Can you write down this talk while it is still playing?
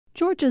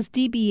Georgia's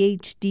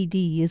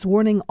DBHDD is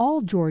warning all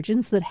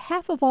Georgians that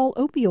half of all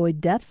opioid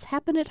deaths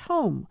happen at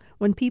home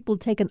when people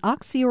take an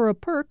oxy or a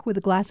perk with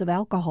a glass of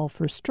alcohol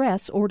for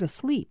stress or to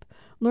sleep.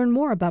 Learn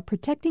more about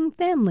protecting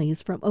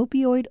families from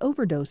opioid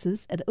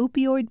overdoses at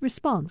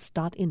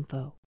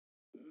opioidresponse.info.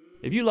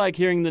 If you like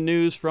hearing the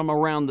news from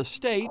around the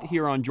state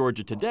here on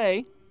Georgia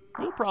Today,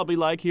 you'll probably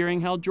like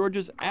hearing how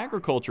Georgia's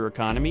agriculture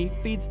economy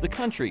feeds the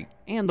country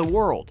and the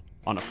world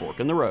on A Fork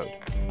in the Road.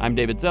 I'm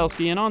David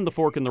Zelski, and on the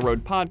Fork in the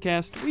Road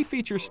podcast, we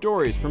feature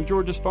stories from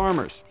Georgia's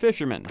farmers,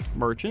 fishermen,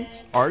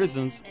 merchants,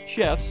 artisans,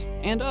 chefs,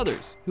 and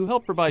others who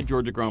help provide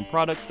Georgia-grown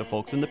products to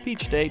folks in the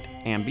Peach State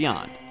and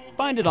beyond.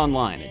 Find it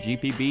online at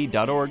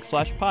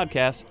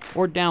gpb.org/podcast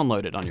or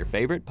download it on your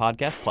favorite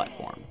podcast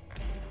platform.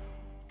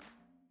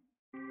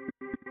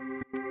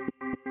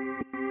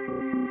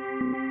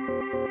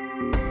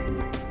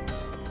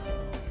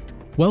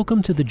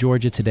 Welcome to the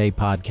Georgia Today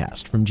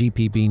podcast from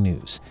GPB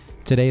News.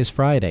 Today is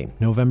Friday,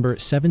 November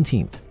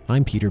 17th.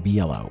 I'm Peter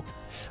Biello.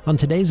 On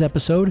today's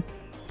episode,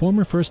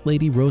 former First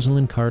Lady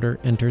Rosalynn Carter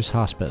enters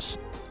hospice.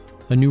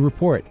 A new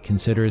report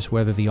considers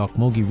whether the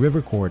Ocmulgee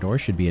River corridor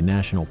should be a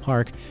national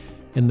park,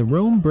 and the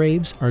Rome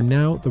Braves are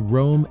now the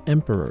Rome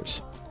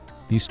Emperors.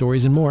 These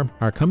stories and more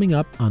are coming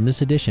up on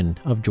this edition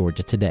of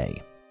Georgia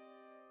Today.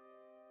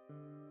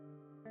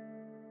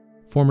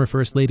 Former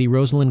First Lady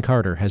Rosalynn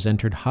Carter has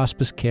entered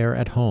hospice care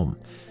at home.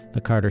 The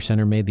Carter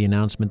Center made the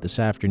announcement this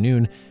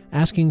afternoon,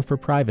 asking for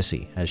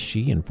privacy as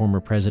she and former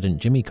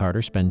President Jimmy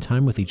Carter spend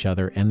time with each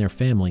other and their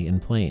family in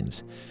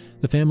Plains.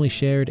 The family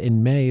shared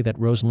in May that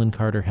Rosalynn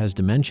Carter has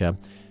dementia.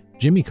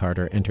 Jimmy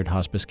Carter entered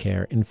hospice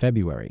care in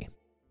February.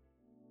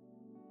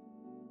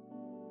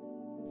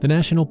 The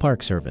National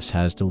Park Service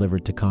has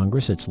delivered to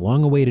Congress its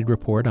long-awaited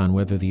report on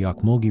whether the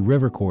Ocmulgee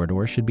River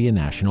corridor should be a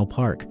national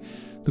park.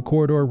 The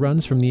corridor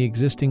runs from the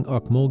existing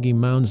Ocmulgee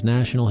Mounds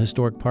National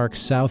Historic Park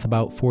south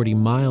about 40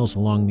 miles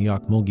along the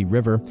Ocmulgee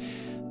River.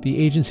 The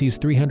agency's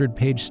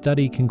 300-page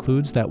study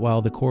concludes that while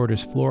the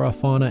corridor's flora,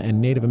 fauna, and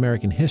Native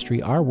American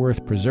history are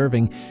worth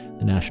preserving,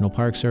 the National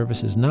Park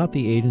Service is not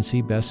the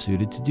agency best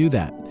suited to do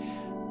that.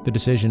 The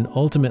decision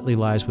ultimately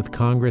lies with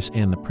Congress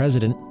and the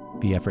President.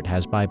 The effort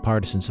has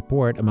bipartisan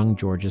support among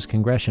Georgia's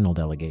congressional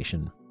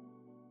delegation.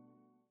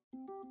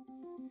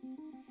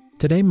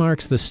 Today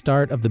marks the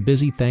start of the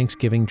busy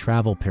Thanksgiving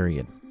travel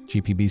period.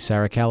 GPB's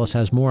Sarah Callis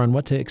has more on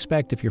what to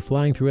expect if you're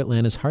flying through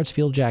Atlanta's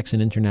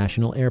Hartsfield-Jackson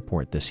International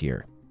Airport this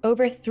year.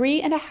 Over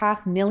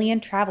 3.5 million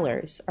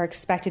travelers are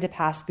expected to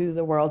pass through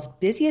the world's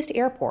busiest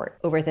airport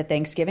over the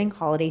Thanksgiving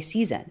holiday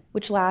season,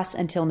 which lasts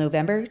until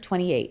November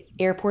 28th.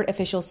 Airport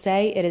officials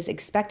say it is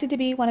expected to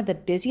be one of the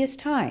busiest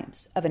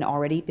times of an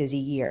already busy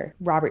year.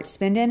 Robert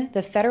Spinden,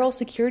 the federal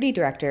security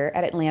director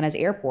at Atlanta's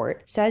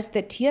airport, says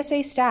that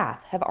TSA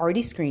staff have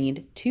already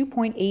screened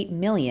 2.8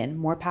 million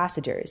more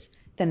passengers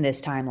than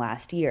this time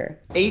last year.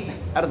 8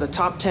 out of the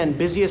top 10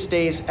 busiest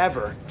days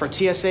ever for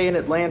TSA in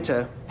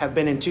Atlanta have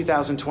been in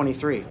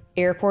 2023.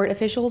 Airport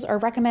officials are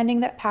recommending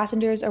that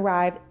passengers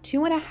arrive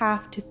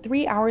 2.5 to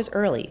 3 hours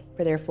early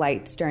for their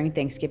flights during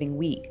Thanksgiving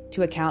week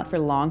to account for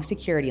long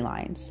security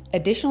lines.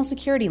 Additional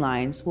security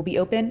lines will be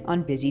open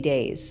on busy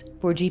days.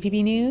 For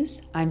GPB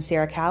News, I'm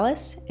Sarah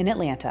Callis in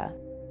Atlanta.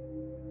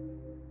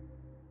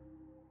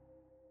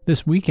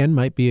 This weekend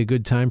might be a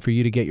good time for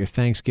you to get your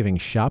Thanksgiving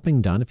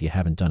shopping done if you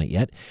haven't done it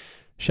yet.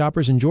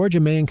 Shoppers in Georgia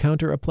may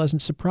encounter a pleasant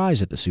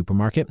surprise at the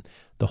supermarket.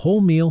 The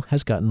whole meal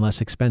has gotten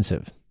less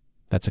expensive.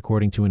 That's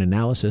according to an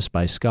analysis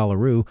by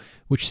Scholaroo,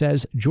 which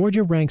says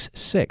Georgia ranks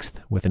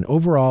 6th with an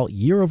overall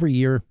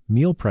year-over-year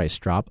meal price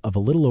drop of a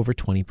little over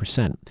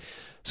 20%.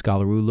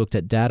 Scholaroo looked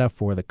at data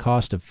for the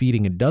cost of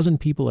feeding a dozen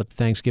people at the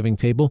Thanksgiving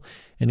table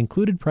and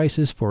included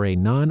prices for a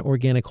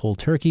non-organic whole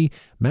turkey,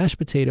 mashed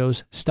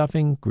potatoes,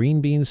 stuffing,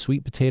 green beans,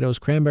 sweet potatoes,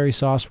 cranberry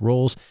sauce,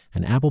 rolls,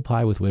 and apple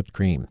pie with whipped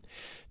cream.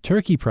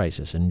 Turkey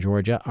prices in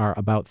Georgia are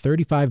about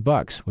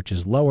 $35, which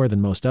is lower than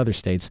most other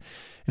states.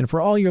 And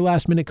for all your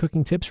last-minute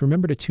cooking tips,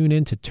 remember to tune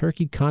in to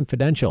Turkey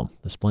Confidential,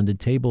 the Splendid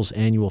Table's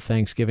annual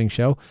Thanksgiving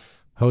show.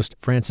 Host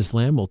Francis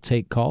Lamb will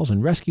take calls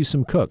and rescue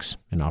some cooks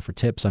and offer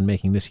tips on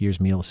making this year's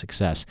meal a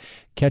success.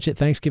 Catch it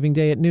Thanksgiving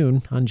Day at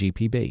noon on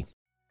GPB.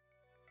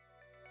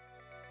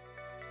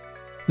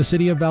 The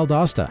city of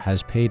Valdosta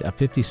has paid a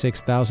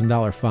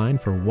 $56,000 fine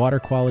for water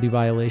quality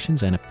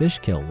violations and a fish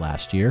kill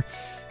last year.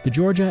 The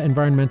Georgia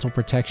Environmental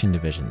Protection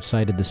Division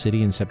cited the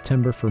city in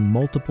September for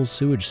multiple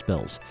sewage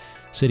spills.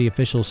 City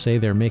officials say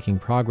they're making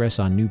progress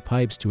on new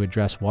pipes to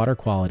address water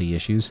quality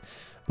issues,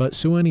 but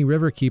Suwannee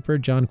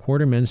Riverkeeper John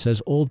Quarterman says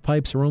old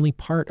pipes are only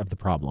part of the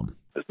problem.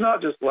 It's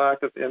not just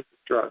lack of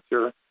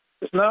infrastructure.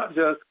 It's not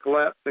just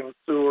collapsing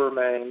sewer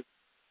mains.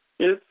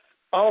 It's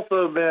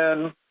also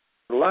been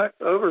lack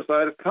of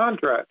oversight of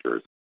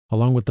contractors.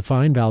 Along with the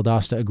fine,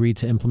 Valdosta agreed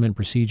to implement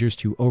procedures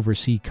to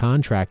oversee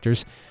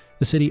contractors.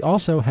 The city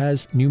also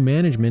has new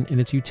management in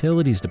its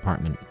utilities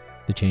department.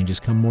 The changes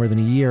come more than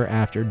a year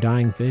after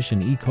dying fish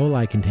and E.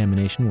 coli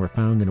contamination were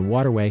found in a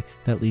waterway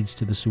that leads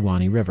to the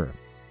Suwannee River.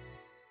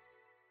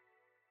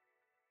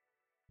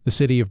 The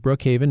city of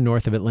Brookhaven,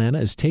 north of Atlanta,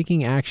 is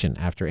taking action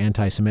after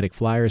anti-Semitic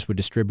flyers were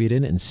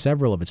distributed in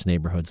several of its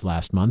neighborhoods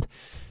last month.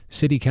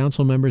 City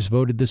council members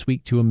voted this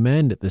week to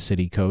amend the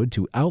city code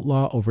to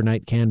outlaw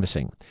overnight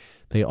canvassing.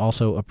 They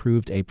also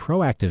approved a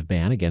proactive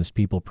ban against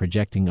people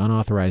projecting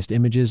unauthorized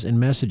images and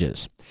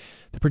messages.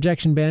 The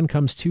projection ban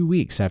comes 2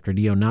 weeks after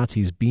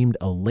neo-Nazis beamed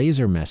a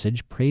laser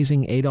message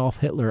praising Adolf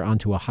Hitler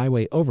onto a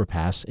highway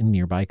overpass in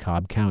nearby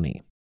Cobb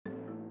County.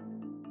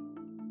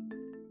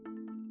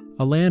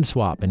 A land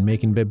swap in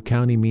Macon-Bibb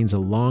County means a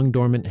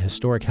long-dormant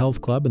historic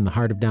health club in the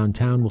heart of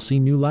downtown will see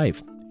new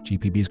life.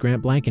 GPB's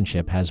Grant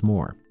Blankenship has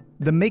more.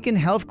 The Macon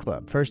Health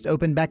Club first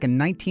opened back in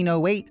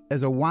 1908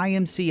 as a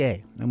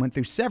YMCA and went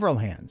through several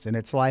hands in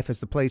its life as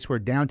the place where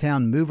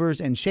downtown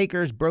movers and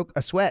shakers broke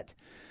a sweat.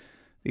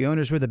 The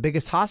owners were the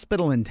biggest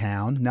hospital in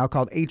town, now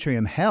called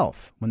Atrium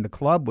Health, when the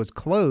club was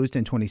closed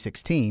in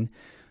 2016.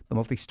 The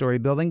multi-story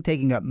building,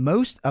 taking up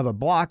most of a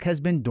block, has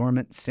been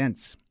dormant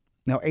since.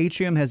 Now,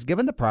 Atrium has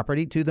given the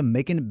property to the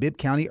Macon-Bibb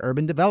County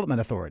Urban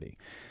Development Authority.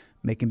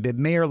 Macon-Bibb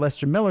Mayor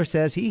Lester Miller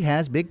says he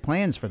has big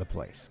plans for the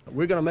place.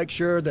 We're going to make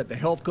sure that the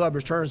health club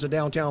returns to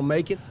downtown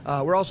Macon.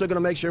 We're also going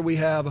to make sure we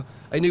have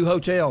a new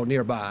hotel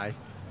nearby,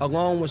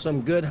 along with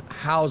some good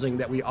housing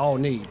that we all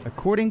need.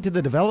 According to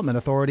the Development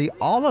Authority,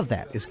 all of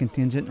that is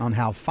contingent on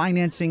how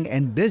financing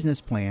and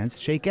business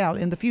plans shake out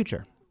in the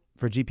future.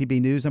 For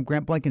GPB News, I'm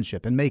Grant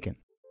Blankenship in Macon.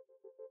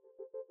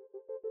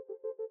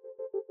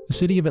 The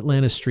city of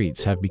Atlanta's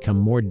streets have become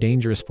more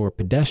dangerous for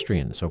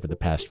pedestrians over the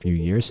past few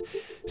years.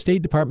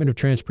 State Department of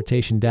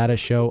Transportation data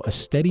show a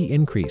steady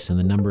increase in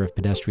the number of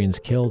pedestrians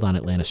killed on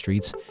Atlanta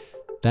streets.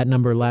 That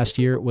number last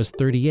year was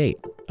 38,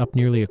 up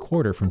nearly a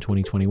quarter from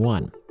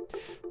 2021.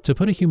 To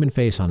put a human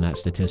face on that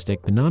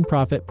statistic, the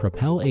nonprofit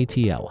Propel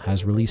ATL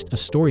has released a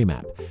story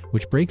map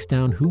which breaks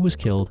down who was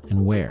killed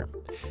and where.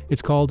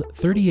 It's called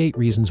 38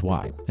 Reasons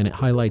Why, and it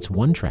highlights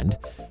one trend.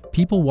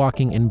 People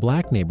walking in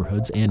black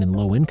neighborhoods and in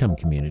low-income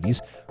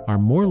communities are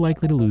more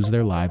likely to lose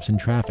their lives in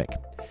traffic.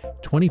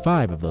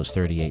 25 of those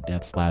 38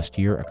 deaths last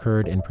year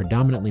occurred in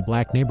predominantly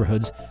black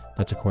neighborhoods.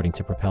 That's according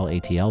to Propel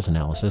ATL's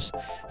analysis.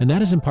 And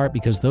that is in part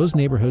because those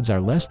neighborhoods are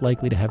less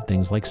likely to have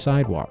things like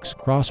sidewalks,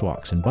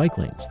 crosswalks, and bike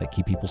lanes that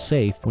keep people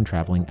safe when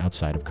traveling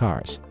outside of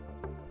cars.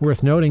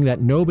 Worth noting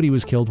that nobody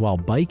was killed while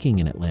biking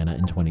in Atlanta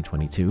in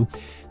 2022.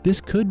 This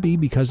could be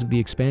because of the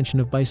expansion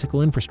of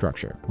bicycle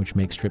infrastructure, which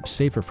makes trips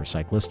safer for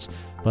cyclists,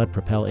 but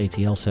Propel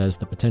ATL says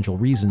the potential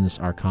reasons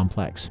are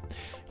complex.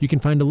 You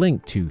can find a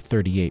link to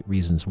 38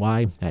 Reasons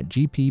Why at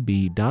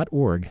gpb.org/news.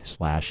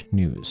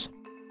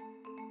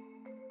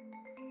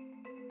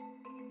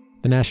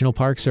 The National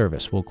Park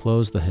Service will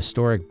close the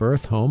historic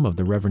birth home of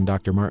the Reverend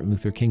Dr. Martin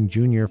Luther King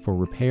Jr. for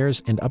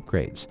repairs and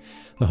upgrades.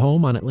 The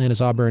home on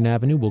Atlanta's Auburn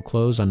Avenue will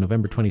close on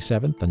November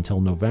 27th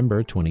until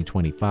November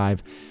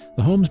 2025.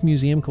 The home's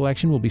museum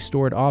collection will be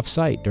stored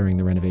off-site during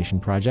the renovation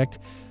project.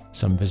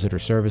 Some visitor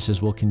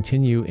services will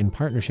continue in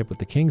partnership with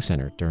the King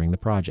Center during the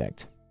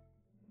project.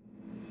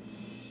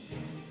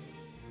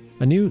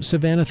 A new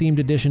Savannah-themed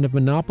edition of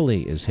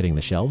Monopoly is hitting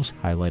the shelves,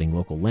 highlighting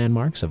local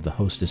landmarks of the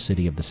hostess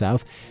city of the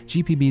South.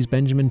 GPB's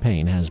Benjamin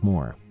Payne has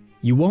more.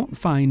 You won't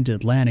find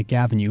Atlantic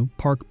Avenue,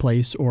 Park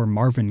Place, or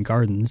Marvin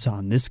Gardens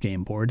on this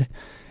game board.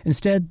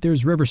 Instead,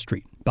 there's River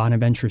Street,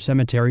 Bonaventure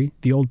Cemetery,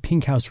 the old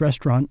Pink House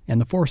Restaurant,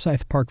 and the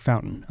Forsyth Park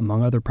Fountain,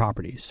 among other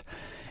properties.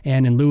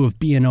 And in lieu of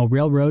B&O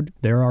Railroad,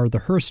 there are the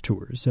hearse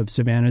tours of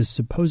Savannah's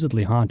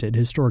supposedly haunted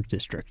historic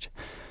district.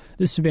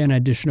 This Savannah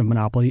edition of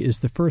Monopoly is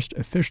the first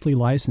officially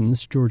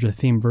licensed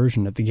Georgia-themed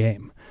version of the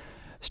game.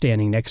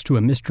 Standing next to a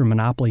Mr.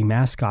 Monopoly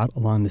mascot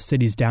along the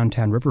city's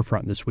downtown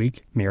riverfront this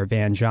week, Mayor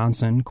Van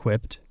Johnson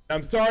quipped,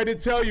 "I'm sorry to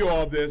tell you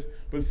all this,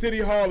 but City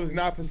Hall is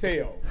not for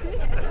sale."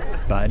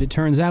 But it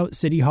turns out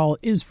City Hall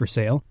is for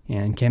sale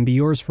and can be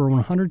yours for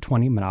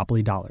 $120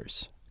 Monopoly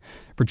dollars.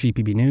 For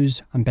GPB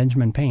News, I'm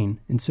Benjamin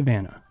Payne in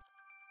Savannah.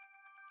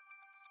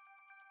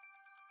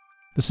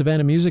 The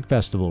Savannah Music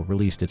Festival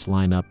released its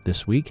lineup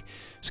this week.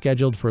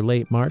 Scheduled for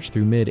late March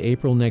through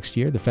mid-April next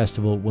year, the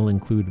festival will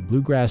include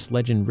bluegrass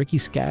legend Ricky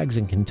Skaggs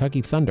and Kentucky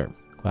Thunder,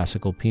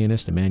 classical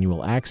pianist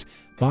Emmanuel Axe,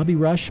 Bobby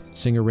Rush,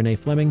 singer Renee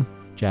Fleming,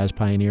 jazz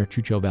pioneer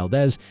Chucho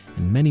Valdez,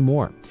 and many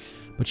more.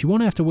 But you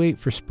won't have to wait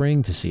for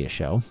spring to see a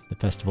show. The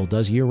festival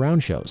does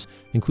year-round shows,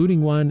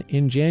 including one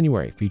in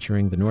January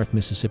featuring the North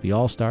Mississippi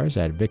All-Stars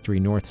at Victory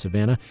North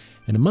Savannah,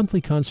 and a monthly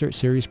concert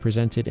series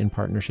presented in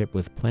partnership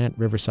with Plant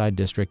Riverside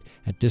District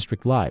at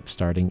District Live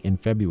starting in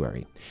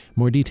February.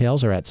 More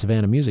details are at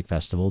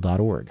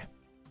savannahmusicfestival.org.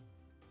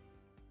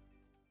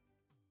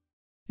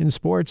 In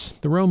sports,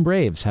 the Rome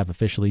Braves have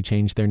officially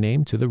changed their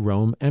name to the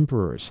Rome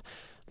Emperors.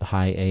 The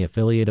High A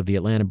affiliate of the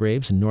Atlanta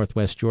Braves in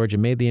Northwest Georgia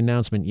made the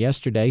announcement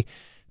yesterday.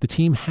 The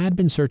team had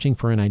been searching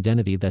for an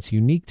identity that's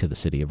unique to the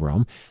city of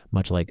Rome,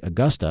 much like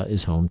Augusta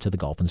is home to the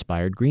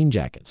golf-inspired Green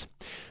Jackets.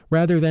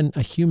 Rather than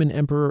a human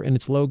emperor in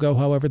its logo,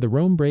 however, the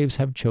Rome Braves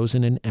have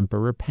chosen an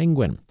emperor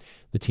penguin.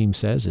 The team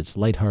says it's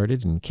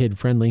lighthearted and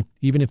kid-friendly,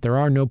 even if there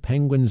are no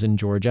penguins in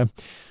Georgia.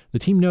 The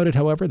team noted,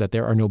 however, that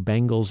there are no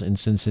Bengals in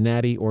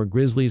Cincinnati or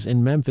Grizzlies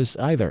in Memphis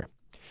either.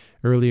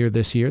 Earlier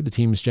this year, the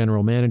team's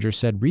general manager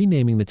said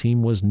renaming the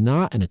team was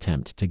not an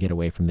attempt to get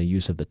away from the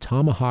use of the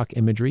tomahawk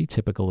imagery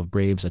typical of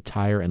Braves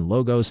attire and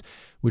logos,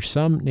 which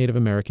some Native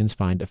Americans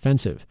find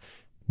offensive.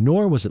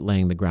 Nor was it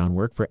laying the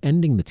groundwork for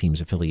ending the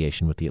team's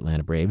affiliation with the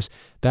Atlanta Braves.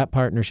 That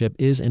partnership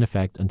is in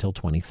effect until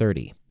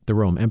 2030. The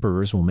Rome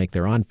Emperors will make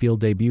their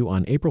on-field debut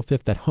on April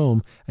 5th at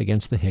home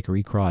against the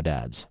Hickory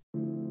Crawdads.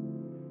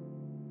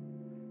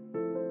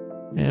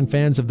 And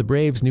fans of the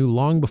Braves knew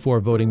long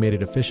before voting made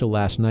it official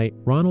last night,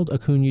 Ronald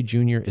Acuña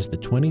Jr. is the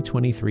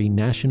 2023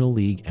 National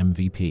League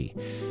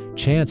MVP.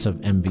 Chants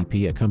of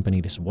MVP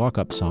accompanied his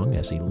walk-up song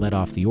as he led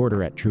off the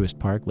order at Truist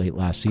Park late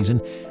last season,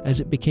 as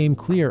it became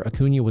clear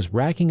Acuña was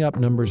racking up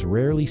numbers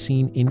rarely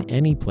seen in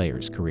any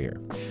player's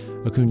career.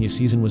 Acuña's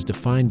season was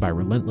defined by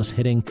relentless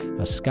hitting,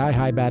 a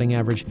sky-high batting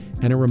average,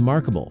 and a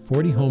remarkable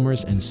 40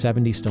 homers and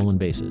 70 stolen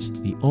bases,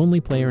 the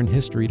only player in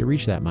history to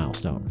reach that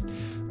milestone.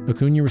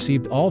 Acuña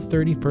received all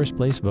 30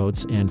 first-place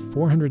votes and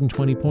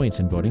 420 points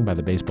in voting by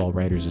the Baseball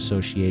Writers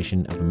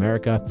Association of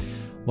America.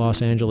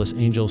 Los Angeles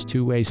Angels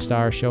two-way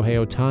star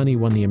Shohei Ohtani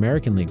won the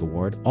American League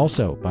Award,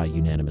 also by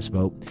unanimous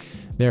vote.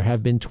 There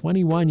have been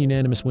 21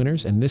 unanimous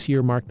winners, and this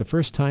year marked the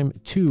first time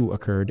 2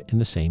 occurred in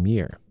the same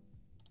year.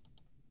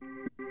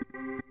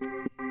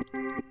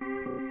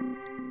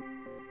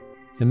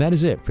 And that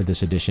is it for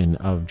this edition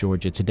of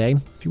Georgia Today.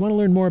 If you want to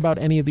learn more about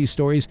any of these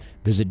stories,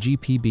 visit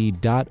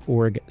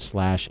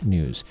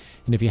gpb.org/news.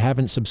 And if you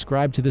haven't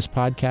subscribed to this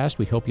podcast,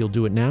 we hope you'll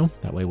do it now.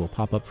 That way we'll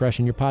pop up fresh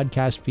in your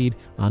podcast feed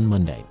on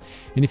Monday.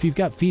 And if you've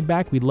got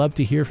feedback, we'd love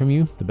to hear from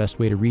you. The best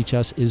way to reach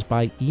us is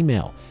by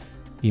email.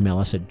 Email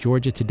us at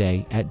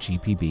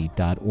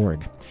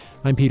georgiatoday@gpb.org.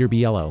 I'm Peter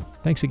Biello.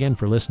 Thanks again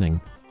for listening.